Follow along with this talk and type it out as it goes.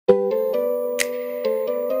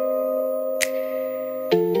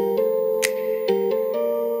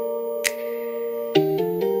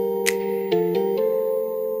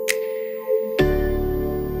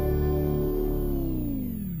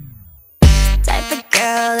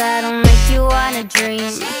girl that'll make you wanna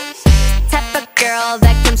dream. Type of girl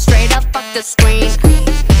that can straight up off the screen.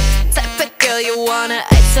 Type of girl you wanna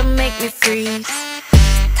ice and make me freeze.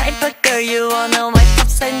 Type of girl you wanna wipe up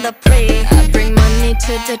in the pre. I bring money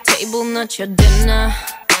to the table, not your dinner.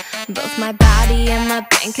 Both my body and my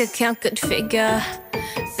bank account could figure.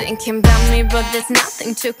 Thinking about me, but there's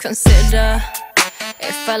nothing to consider.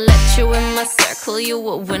 If I let you in my circle, you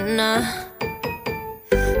a winner.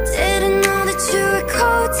 Didn't know that you were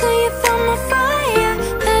cold till you found my fire.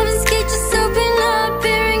 Heaven's gate just open up,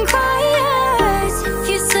 hearing quiet. If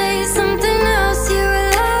you say something else, you're a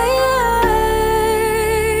liar.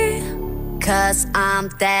 Cause I'm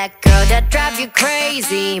that girl that drive you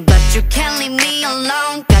crazy, but you can't leave me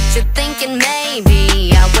alone. Got you thinking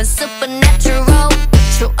maybe I was supernatural, put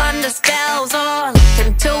you under spells or look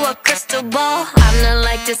into a crystal ball. I'm not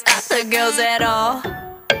like these other girls at all.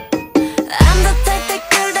 I'm the type of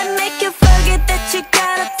girl that make you forget that you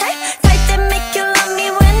got a type. Type that make you love me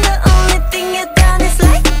when the only thing you done is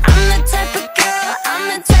like. I'm the type of girl, I'm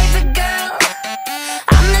the type of girl.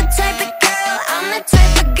 I'm the type of girl, I'm the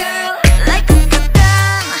type of girl. Like a da-da,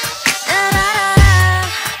 da-da-da-da.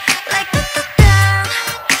 Like a da-da,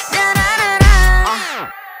 da-da-da-da.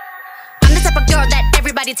 I'm the type of girl that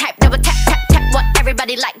everybody type, double tap, tap, tap what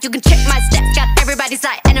everybody like. You can check my steps, got everybody's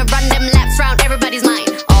side, and I run them laps round everybody's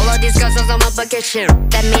mind. All of these girls on my bucket shit,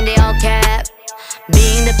 that mean they all cap.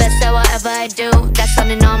 Being the best at whatever I do, that's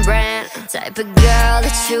something on brand. Type of girl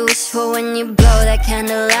that you wish for when you blow that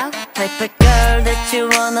candle out. Type of girl that you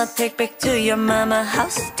wanna take back to your mama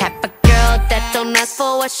house. Type of girl that don't ask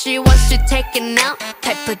for what she wants, you taking out.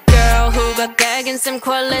 Type of girl who got gag and some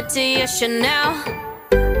quality, yes, Chanel.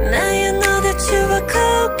 Now you know that you were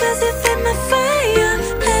cold, cause you fit my fire.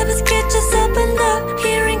 Heaven's gate just opened up,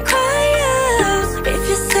 hearing quiet. If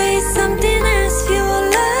you say something else, you a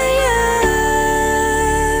liar.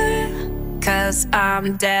 Cause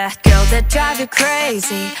I'm that girl that drive you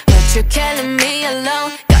crazy, but you're killing me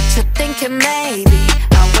alone. Got you thinking maybe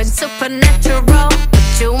I went supernatural,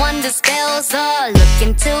 put you under spells or look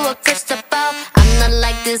into a crystal ball. I'm not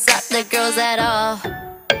like these other girls at all.